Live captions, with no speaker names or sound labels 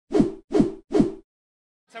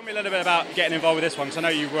Tell me a little bit about getting involved with this one, because I know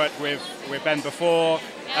you've worked with Ben before,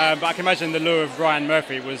 but I can imagine the lure of Ryan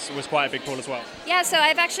Murphy was quite a big pull as well. Yeah, so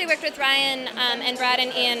I've actually worked with Ryan and Brad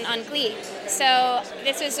and Ian on Glee. So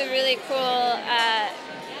this was a really cool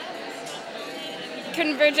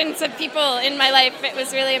convergence of people in my life. It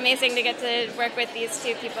was really amazing to get to work with these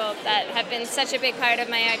two people that have been such a big part of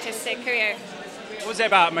my artistic career. What was it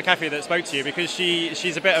about McAfee that spoke to you? Because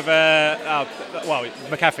she's a bit of a,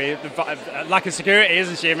 McAfee, lack of security,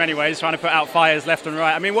 isn't she, in many ways, trying to put out fires left and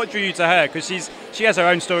right. I mean, what drew you to her? Because she has her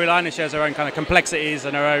own storyline and she has her own kind of complexities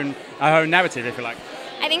and her own narrative, if you like.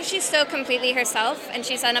 I think she's so completely herself, and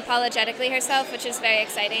she's unapologetically herself, which is very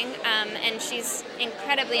exciting. And she's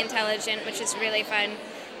incredibly intelligent, which is really fun.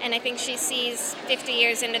 And I think she sees 50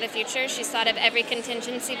 years into the future. She's thought of every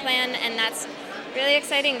contingency plan, and that's really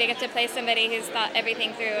exciting to get to play somebody who's thought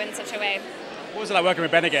everything through in such a way. What was it like working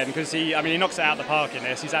with Ben again? Because he knocks it out of the park in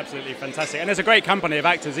this. He's absolutely fantastic. And there's a great company of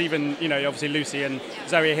actors, even, obviously Lucy and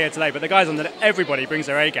Zoey are here today, but the guys on that, everybody brings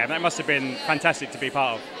their A game. That must have been fantastic to be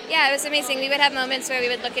part of. Yeah, it was amazing. We would have moments where we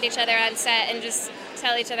would look at each other on set and just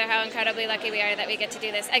tell each other how incredibly lucky we are that we get to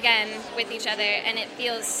do this again with each other, and it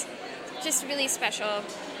feels just really special.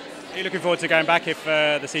 Are you looking forward to going back if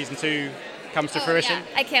the season 2 comes to fruition?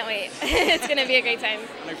 Yeah, I can't wait. It's going to be a great time.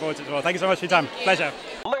 I look forward to it as well. Thank you so much for your time. Pleasure.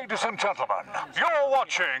 Ladies and gentlemen, you're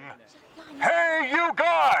watching Hey You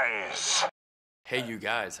Guys! Hey You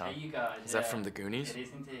Guys, huh? Hey You Guys. Is that from the Goonies? It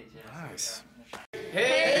is indeed, yes. Nice.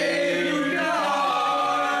 Hey